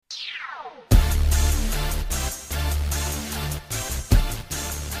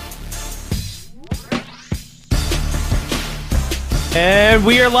And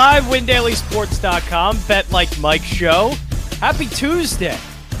we are live, WinDailySports.com, Bet Like Mike show. Happy Tuesday.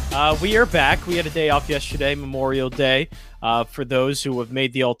 We are back. We had a day off yesterday, Memorial Day. For those who have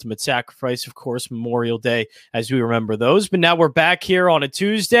made the ultimate sacrifice, of course, Memorial Day, as we remember those. But now we're back here on a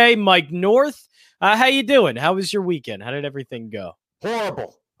Tuesday. Mike North, how you doing? How was your weekend? How did everything go?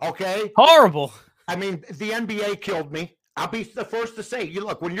 Horrible, okay? Horrible. I mean, the NBA killed me. I'll be the first to say, you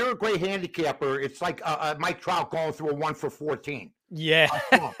look, when you're a great handicapper, it's like Mike Trout going through a 1 for 14. Yeah.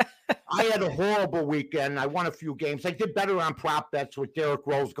 I had a horrible weekend. I won a few games. I did better on prop bets with Derrick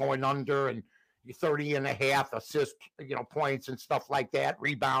Rose going under and 30.5 assists, points and stuff like that,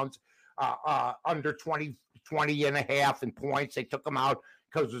 rebounds, under 20.5 in points. They took them out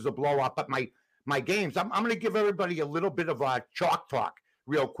because there's a blowout. But my games, I'm going to give everybody a little bit of a chalk talk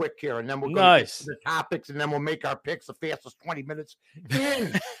real quick here, and then we'll go to the topics, and then we'll make our picks the fastest 20 minutes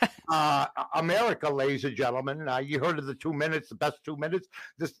in America, ladies and gentlemen. You heard of the 2 minutes, the best 2 minutes.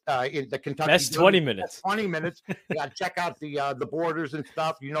 This in the Kentucky best 20 minutes. 20 minutes. You got to check out the borders and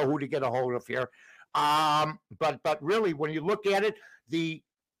stuff. You know who to get a hold of here. But really, when you look at it, the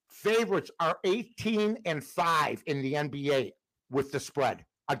favorites are 18-5 in the NBA with the spread,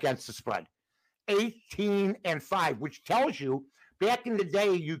 against the spread. 18-5, which tells you back in the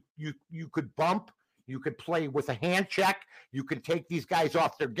day, you could bump, you could play with a hand check, you could take these guys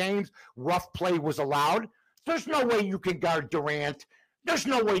off their games. Rough play was allowed. There's no way you can guard Durant. There's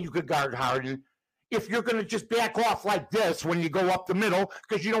no way you could guard Harden if you're going to just back off like this when you go up the middle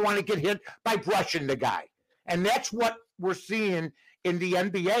because you don't want to get hit by brushing the guy. And that's what we're seeing in the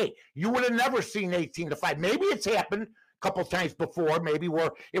NBA. You would have never seen 18-5. Maybe it's happened a couple times before, maybe where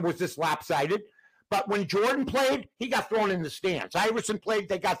it was this lopsided. But when Jordan played, he got thrown in the stands. Iverson played,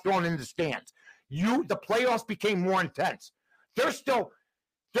 they got thrown in the stands. The playoffs became more intense. They're still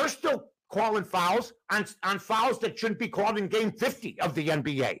calling fouls on fouls that shouldn't be called in game 50 of the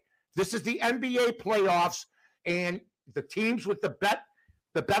NBA. This is the NBA playoffs, and the teams with the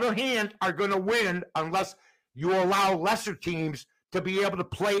better hand are going to win unless you allow lesser teams to be able to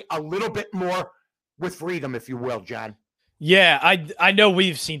play a little bit more with freedom, if you will, John. Yeah, I know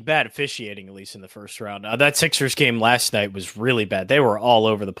we've seen bad officiating, at least in the first round. That Sixers game last night was really bad. They were all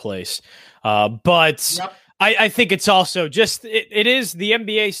over the place. But yep. I think it's also just it is the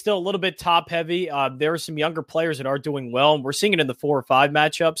NBA still a little bit top heavy. There are some younger players that are doing well, and we're seeing it in the 4 or 5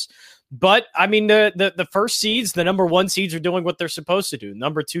 matchups. But I mean, the first seeds, the number 1 seeds are doing what they're supposed to do.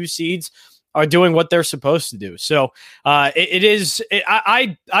 Number 2 seeds are doing what they're supposed to do. So I've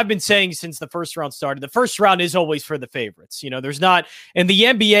been saying since the first round started, the first round is always for the favorites. There's not in the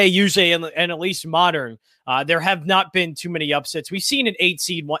NBA usually, and at least modern, there have not been too many upsets. We've seen an 8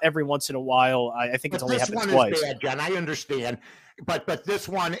 seed every once in a while. I think it's only happened twice. This one is bad, John. I understand. But this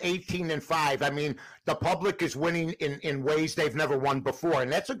one, 18-5, I mean, the public is winning in ways they've never won before. And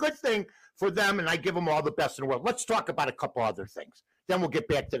that's a good thing for them, and I give them all the best in the world. Let's talk about a couple other things. Then we'll get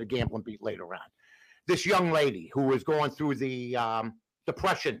back to the gambling beat later on. This young lady who was going through the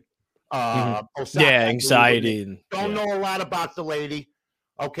depression. Osaka, anxiety. Don't know a lot about the lady,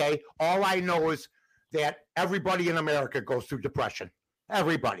 okay? All I know is that everybody in America goes through depression.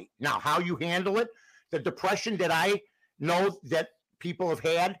 Everybody. Now, how you handle it, the depression that I know that people have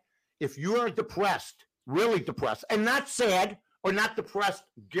had, if you are depressed, really depressed, and not sad or not depressed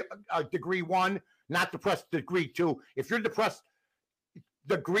degree 1, not depressed degree 2, if you're depressed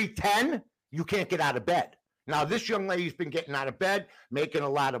degree 10, you can't get out of bed. Now, this young lady's been getting out of bed, making a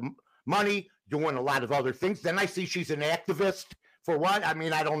lot of money, doing a lot of other things. Then I see she's an activist for what? I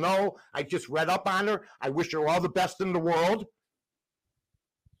mean, I don't know. I just read up on her. I wish her all the best in the world.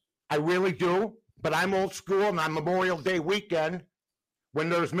 I really do. But I'm old school, and on Memorial Day weekend, when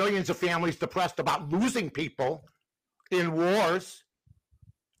there's millions of families depressed about losing people in wars,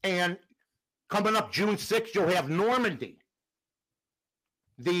 and coming up June 6th, you'll have Normandy,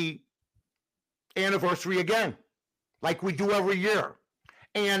 the anniversary again, like we do every year.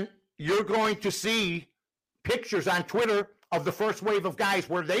 And you're going to see pictures on Twitter of the first wave of guys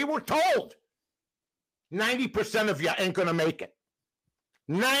where they were told 90% of you ain't going to make it.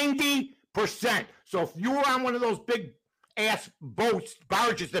 90%. So if you were on one of those big ass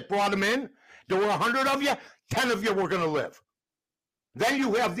barges that brought them in, there were 100 of you, 10 of you were going to live. Then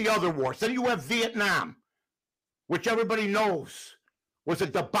you have the other wars. Then you have Vietnam, which everybody knows was a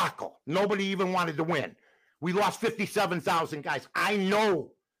debacle. Nobody even wanted to win. We lost 57,000 guys. I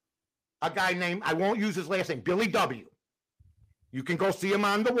know a guy named, I won't use his last name, Billy W. You can go see him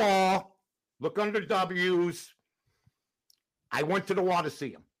on the wall. Look under W's. I went to the wall to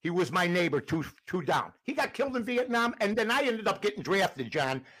see him. He was my neighbor, two down. He got killed in Vietnam, and then I ended up getting drafted,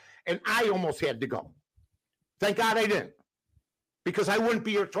 John, and I almost had to go. Thank God I didn't. because I wouldn't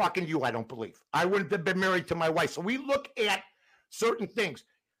be here talking to you, I don't believe. I wouldn't have been married to my wife. So we look at certain things.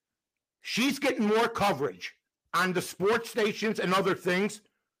 She's getting more coverage on the sports stations and other things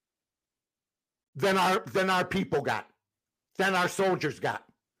than our people got, than our soldiers got.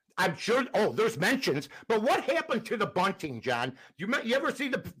 I'm sure, there's mentions, but what happened to the bunting, John? You ever see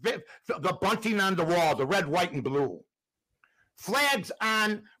the bunting on the wall, the red, white, and blue? Flags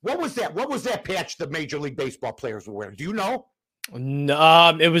on, what was that? What was that patch the Major League Baseball players were wearing? Do you know?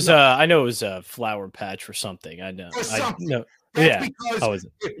 No, it was I know it was a flower patch or something. I know. Or something. No. That's because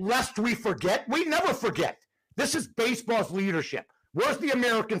lest we forget, we never forget. This is baseball's leadership. Where's the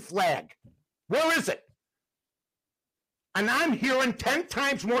American flag? Where is it? And I'm hearing 10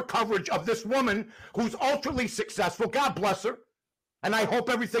 times more coverage of this woman who's ultra successful. God bless her. And I hope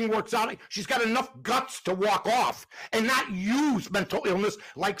everything works out. She's got enough guts to walk off and not use mental illness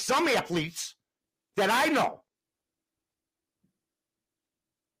like some athletes that I know.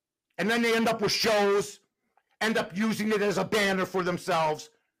 And then they end up with shows, end up using it as a banner for themselves.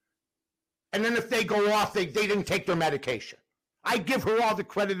 And then if they go off, they didn't take their medication. I give her all the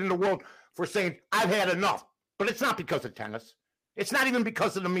credit in the world for saying, I've had enough. But it's not because of tennis. It's not even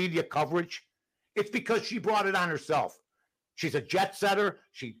because of the media coverage. It's because she brought it on herself. She's a jet setter.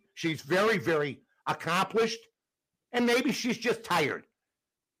 She's very, very accomplished. And maybe she's just tired.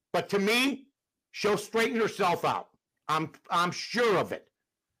 But to me, she'll straighten herself out. I'm sure of it.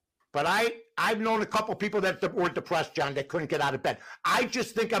 But I've known a couple people that were depressed, John, that couldn't get out of bed. I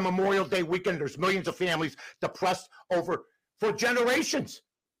just think on Memorial Day weekend, there's millions of families depressed for generations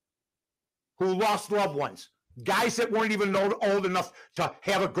who lost loved ones. Guys that weren't even old enough to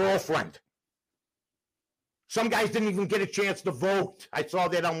have a girlfriend. Some guys didn't even get a chance to vote. I saw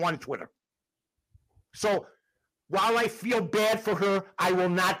that on one Twitter. So while I feel bad for her, I will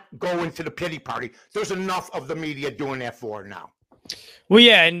not go into the pity party. There's enough of the media doing that for her now. Well,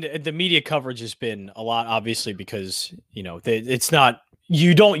 yeah, and the media coverage has been a lot, obviously, because, it's not,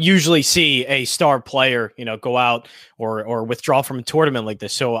 you don't usually see a star player, go out or withdraw from a tournament like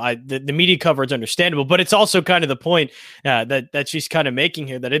this. So the media coverage is understandable, but it's also kind of the point that she's kind of making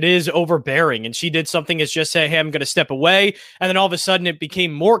here, that it is overbearing. And she did something as just say, hey, I'm going to step away. And then all of a sudden it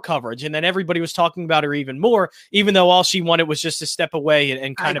became more coverage. And then everybody was talking about her even more, even though all she wanted was just to step away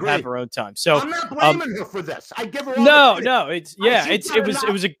and kind of have her own time. So I'm not blaming her for this. I give her all no,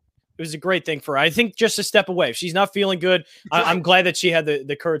 it was a great thing for her. I think just to step away. If she's not feeling good, I'm glad that she had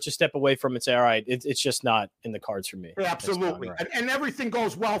the courage to step away from it and say, all right, it's just not in the cards for me. Absolutely. Right. And everything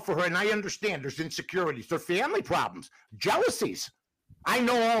goes well for her. And I understand there's insecurities, there's family problems, jealousies. I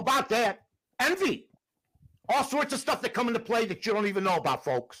know all about that. Envy. All sorts of stuff that come into play that you don't even know about,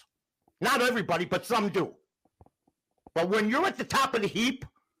 folks. Not everybody, but some do. But when you're at the top of the heap,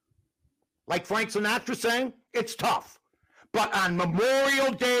 like Frank Sinatra saying, it's tough. But on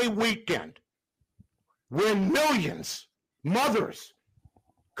Memorial Day weekend, when millions, mothers,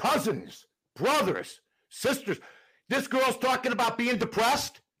 cousins, brothers, sisters, this girl's talking about being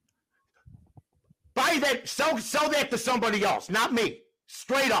depressed, buy that, sell that to somebody else, not me.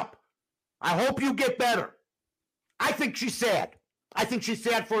 Straight up. I hope you get better. I think she's sad. I think she's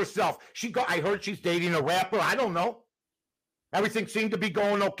sad for herself. I heard she's dating a rapper. I don't know. Everything seemed to be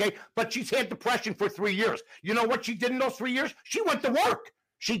going okay, but she's had depression for 3 years. You know what she did in those 3 years? She went to work.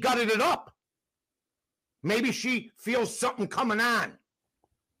 She gutted it up. Maybe she feels something coming on.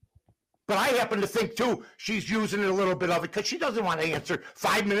 But I happen to think, too, she's using a little bit of it because she doesn't want to answer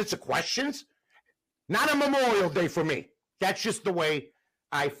 5 minutes of questions. Not a Memorial Day for me. That's just the way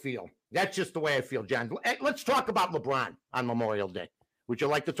I feel. That's just the way I feel, John. Let's talk about LeBron on Memorial Day. Would you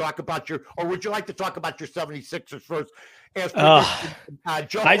like to talk about your 76ers first?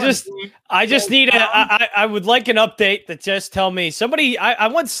 I just need I would like an update that just tell me I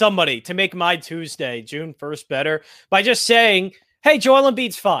want somebody to make my Tuesday, June 1st better by just saying, hey, Joel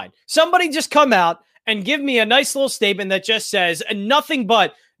Embiid's fine. Somebody just come out and give me a nice little statement that just says nothing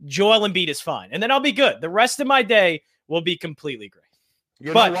but Joel Embiid is fine. And then I'll be good. The rest of my day will be completely great.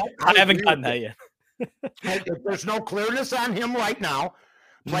 But I haven't gotten that yet. There's no clearness on him right now.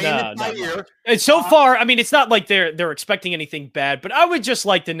 Playing it by ear. And so far, I mean, it's not like they're expecting anything bad, but I would just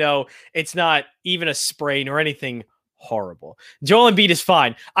like to know it's not even a sprain or anything horrible. Joel Embiid is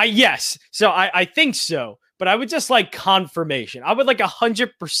fine. I think so, but I would just like confirmation. I would like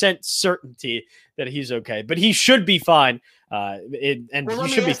 100% certainty that he's okay, but he should be fine. He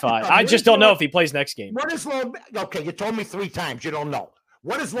should be fine. I just don't know if he plays next game. What is load? Okay, you told me 3 times. You don't know.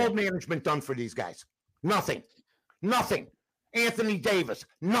 What has load management done for these guys? Nothing. Anthony Davis,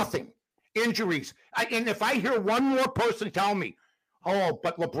 nothing. Injuries. And if I hear one more person tell me,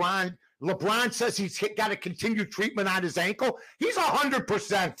 but LeBron LeBron says he's got to continue treatment on his ankle. He's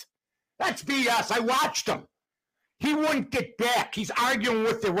 100%. That's BS. I watched him. He wouldn't get back. He's arguing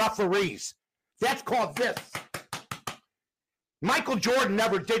with the referees. That's called this. Michael Jordan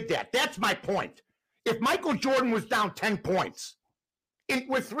never did that. That's my point. If Michael Jordan was down 10 points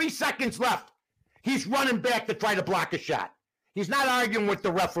with 3 seconds left, he's running back to try to block a shot. He's not arguing with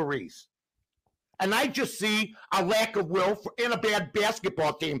the referees. And I just see a lack of will in a bad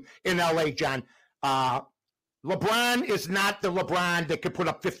basketball team in LA, John. LeBron is not the LeBron that could put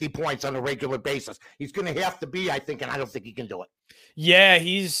up 50 points on a regular basis. He's going to have to be, I think, and I don't think he can do it. Yeah,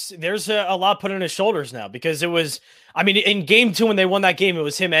 there's a lot put on his shoulders now because it was, I mean, in game 2 when they won that game, it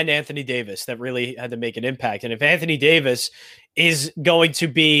was him and Anthony Davis that really had to make an impact. And if Anthony Davis is going to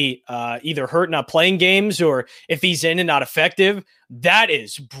be either hurt, not playing games, or if he's in and not effective, that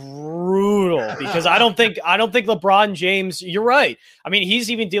is brutal because I don't think LeBron James, you're right. I mean, he's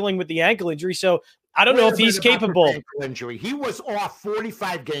even dealing with the ankle injury. So I don't know if he's capable. Ankle injury. He was off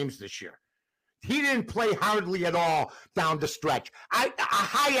 45 games this year. He didn't play hardly at all down the stretch. A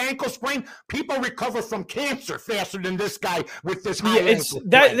high ankle sprain, people recover from cancer faster than this guy with this high ankle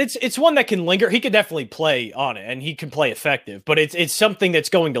sprain. It's one that can linger. He could definitely play on it, and he can play effective, but it's something that's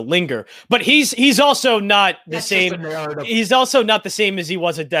going to linger. But he's also not the same. He's also not the same as he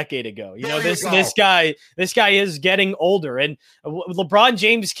was a decade ago. You know, this guy is getting older, and LeBron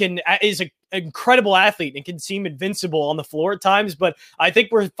James is a incredible athlete and can seem invincible on the floor at times, but I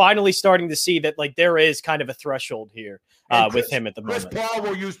think we're finally starting to see that like there is kind of a threshold here with him at the moment. Chris Paul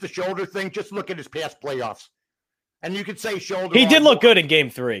will use the shoulder thing. Just look at his past playoffs, and you could say shoulder. He did look good in Game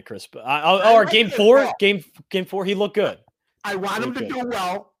 3, Chris. Or Game 4. Game 4, he looked good. I want him to do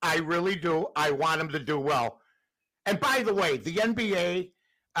well. I really do. I want him to do well. And by the way, the NBA,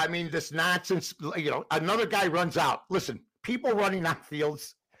 I mean, this nonsense. You know, another guy runs out. Listen, people running on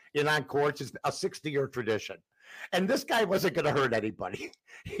fields and on courts is a 60-year tradition. And this guy wasn't going to hurt anybody.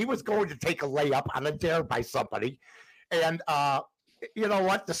 He was going to take a layup on a dare by somebody. And you know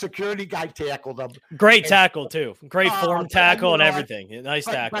what? The security guy tackled him. Great tackle, too. Great form tackle and everything. Nice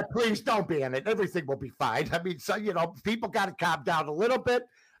tackle. But please don't ban it. Everything will be fine. I mean, so, you know, people got to calm down a little bit.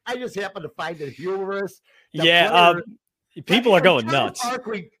 I just happen to find it humorous. People are going nuts.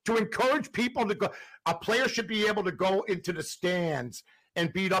 To encourage people to go, a player should be able to go into the stands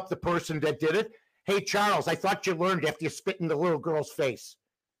and beat up the person that did it. Hey, Charles, I thought you learned after you spit in the little girl's face.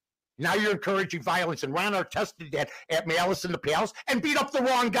 Now you're encouraging violence. And Ron Artest did that at Malice in the Palace and beat up the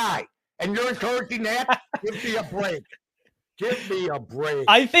wrong guy. And you're encouraging that? Give me a break. Give me a break.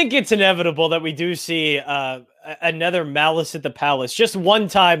 I think it's inevitable that we do see another Malice at the Palace just one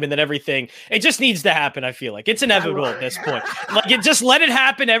time and then everything. It just needs to happen, I feel like. It's inevitable at this point. Like, just let it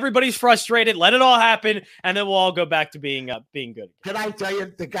happen. Everybody's frustrated. Let it all happen, and then we'll all go back to being good. Can I tell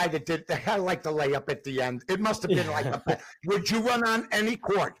you, the guy that did that, I like the layup at the end. It must have been like would you run on any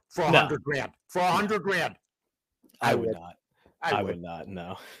court for $100,000? For $100,000? I would not. I would not.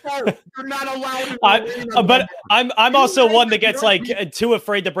 No, you're not allowed. But I'm also one that gets like too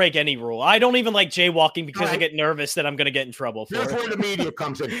afraid to break any rule. I don't even like jaywalking because I get nervous that I'm going to get in trouble for Here's it. where the media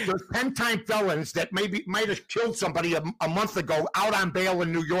comes in. There's 10-time felons that might have killed somebody a month ago out on bail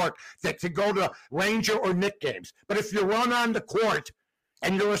in New York that could go to Ranger or Knick games. But if you run on the court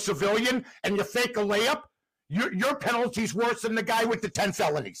and you're a civilian and you fake a layup, your penalty's worse than the guy with the 10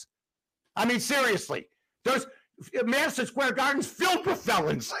 felonies. I mean, seriously, Madison Square Garden's filled with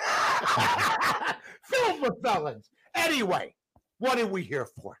felons. Filled with felons. Anyway, what are we here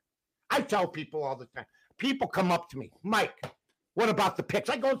for? I tell people all the time. People come up to me, Mike, what about the picks?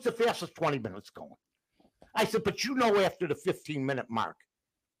 I go, it's the fastest 20 minutes going. I said, but you know after the 15-minute mark,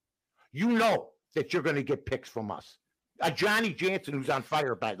 you know that you're going to get picks from us. Johnny Jansen, who's on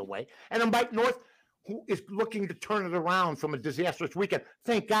fire, by the way, and a Mike North, who is looking to turn it around from a disastrous weekend.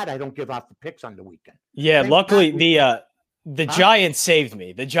 Thank God I don't give out the picks on the weekend. Yeah, luckily the Giants saved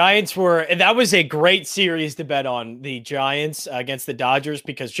me. The Giants and that was a great series to bet on, the Giants against the Dodgers,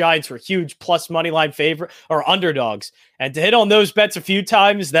 because Giants were huge plus money line favorite or underdogs. And to hit on those bets a few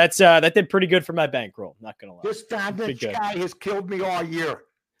times, that did pretty good for my bankroll. Not going to lie. This guy has killed me all year.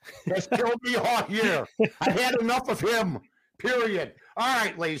 I've had enough of him. Period. All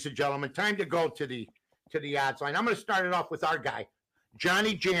right, ladies and gentlemen, time to go to the odds line. I'm going to start it off with our guy,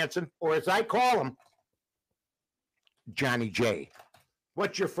 Johnny Jansen, or as I call him, Johnny J.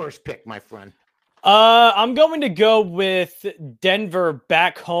 What's your first pick, my friend? I'm going to go with Denver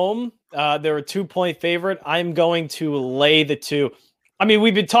back home. They're a 2-point favorite. I'm going to lay the 2. I mean,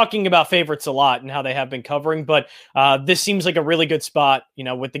 we've been talking about favorites a lot and how they have been covering, but this seems like a really good spot, you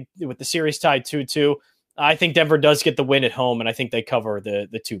know, with the series tied 2-2. I think Denver does get the win at home, and I think they cover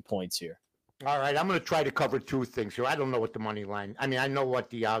the 2 points here. All right, I'm going to try to cover two things here. I don't know what the money line. I mean, I know what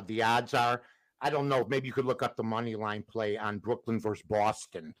the odds are. I don't know. Maybe you could look up the money line play on Brooklyn versus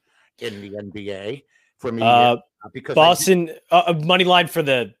Boston in the NBA for me because Boston money line for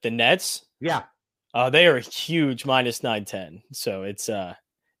the Nets. Yeah, they are huge -910. So it's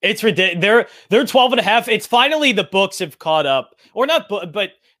ridiculous. They're 12.5. It's finally the books have caught up, or not,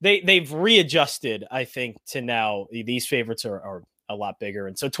 but they've readjusted. I think to now these favorites are a lot bigger,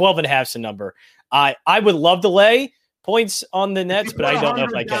 and so 12.5 is a number. I would love to lay points on the Nets, but I don't know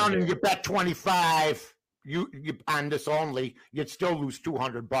if I can. And you bet 25, you on this only, you'd still lose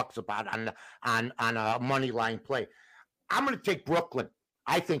 $200 about on a money line play. I'm going to take Brooklyn.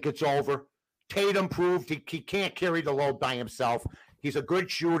 I think it's over. Tatum proved he can't carry the load by himself. He's a good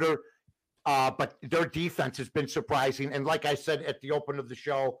shooter, but their defense has been surprising. And like I said at the open of the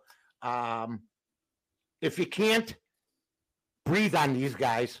show, if you can't breathe on these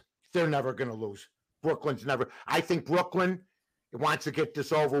guys, they're never going to lose. Brooklyn's never. I think Brooklyn wants to get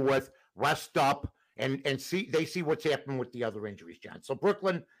this over with, rest up, and see what's happening with the other injuries, John. So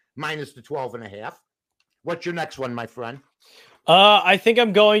Brooklyn minus the 12.5. What's your next one, my friend? I think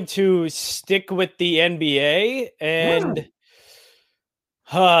I'm going to stick with the NBA, and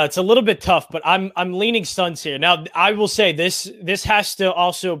it's a little bit tough, but I'm leaning Suns here. Now, I will say this has to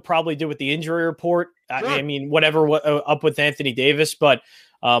also probably do with the injury report. Sure. I mean, whatever up with Anthony Davis, but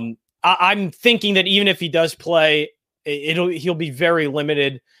I'm thinking that even if he does play, he'll be very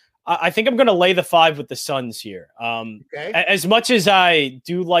limited. I think I'm going to lay the 5 with the Suns here. Okay. As much as I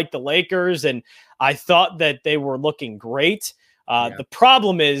do like the Lakers, and I thought that they were looking great, the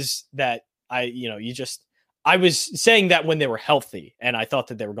problem is that I was saying that when they were healthy, and I thought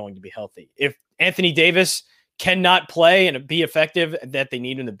that they were going to be healthy. If Anthony Davis cannot play and be effective that they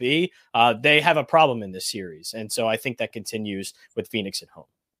need him to be, they have a problem in this series. And so I think that continues with Phoenix at home.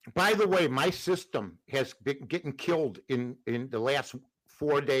 By the way, my system has been getting killed in the last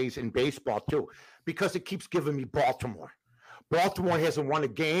 4 days in baseball too, because it keeps giving me Baltimore. Baltimore hasn't won a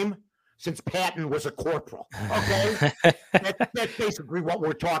game since Patton was a corporal. Okay, that's basically what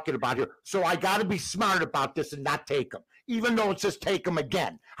we're talking about here. So I got to be smart about this and not take them, even though it says take them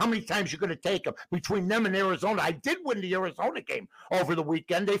again. How many times you going to take them? Between them and Arizona, I did win the Arizona game over the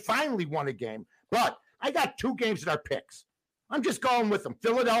weekend. They finally won a game, but I got 2 games that are picks. I'm just going with them.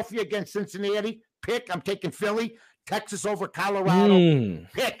 Philadelphia against Cincinnati. Pick, I'm taking Philly. Texas over Colorado.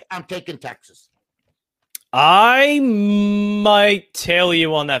 Pick, I'm taking Texas. I might tail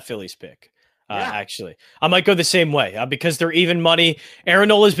you on that Phillies pick, actually. I might go the same way because they're even money. Aaron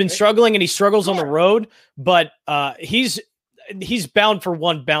Nola's been struggling, and he struggles on the road, but he's bound for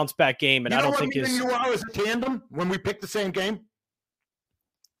one bounce-back game, and I don't think you are as a tandem when we pick the same game?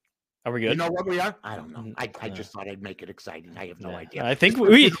 Are we good? You know what we are? I don't know. I just thought I'd make it exciting. I have no idea. I think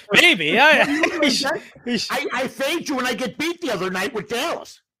we maybe. I fade you when I get beat the other night with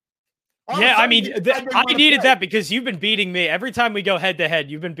Dallas. I mean, I needed that because you've been beating me. Every time we go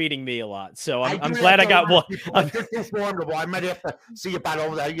head-to-head, you've been beating me a lot. So I'm glad I got one. You're too formidable. I might have to see about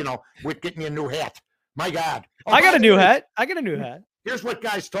over there, with getting me a new hat. My God. I got a new hat. Here's what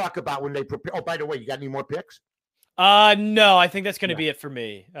guys talk about when they prepare. Oh, by the way, you got any more picks? No, I think that's going to be it for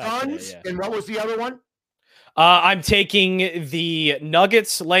me. Suns, and what was the other one? I'm taking the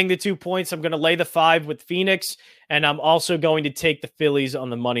Nuggets, laying the 2 points. I'm going to lay the 5 with Phoenix, and I'm also going to take the Phillies on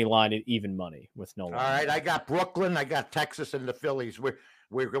the money line at even money with no line. All right, I got Brooklyn, I got Texas, and the Phillies. We're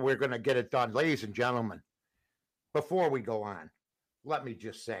going to get it done, ladies and gentlemen. Before we go on, let me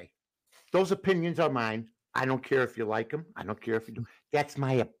just say, those opinions are mine. I don't care if you like them. I don't care if you do. That's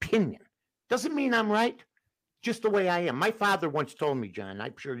my opinion. Doesn't mean I'm right. Just the way I am. My father once told me, John,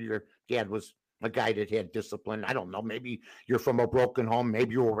 I'm sure your dad was a guy that had discipline. I don't know. Maybe you're from a broken home.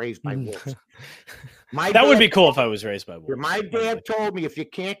 Maybe you were raised by wolves. That would be cool if I was raised by wolves. My dad told me if you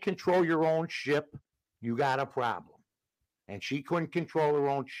can't control your own ship, you got a problem. And she couldn't control her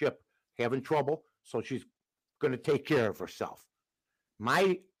own ship, having trouble, so she's going to take care of herself.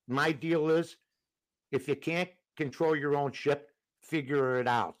 My deal is, if you can't control your own ship, figure it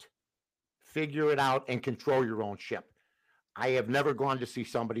out. Figure it out and control your own ship. I have never gone to see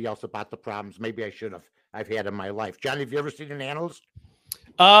somebody else about the problems. Maybe I should have. I've had in my life. John, have you ever seen an analyst?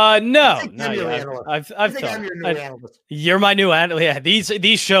 No. I've thought. I'm your new analyst. You're my new analyst. Yeah,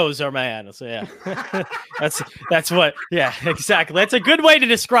 these shows are my analyst. Yeah, that's what. Yeah, exactly. That's a good way to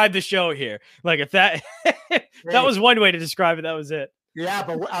describe the show here. Like if that that was one way to describe it, that was it. Yeah,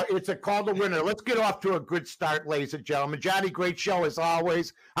 but it's a call to winner. Let's get off to a good start, ladies and gentlemen. Johnny, great show as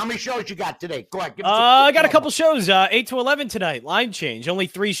always. How many shows you got today? Go ahead. Give us I got a couple shows, 8 to 11 tonight. Line change. Only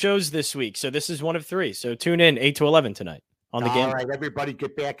 3 shows this week, so this is one of 3. So tune in 8 to 11 tonight on the game. All right, everybody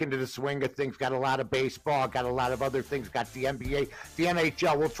get back into the swing of things. Got a lot of baseball. Got a lot of other things. Got the NBA, the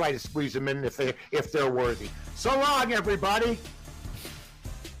NHL. We'll try to squeeze them in if they're worthy. So long, everybody.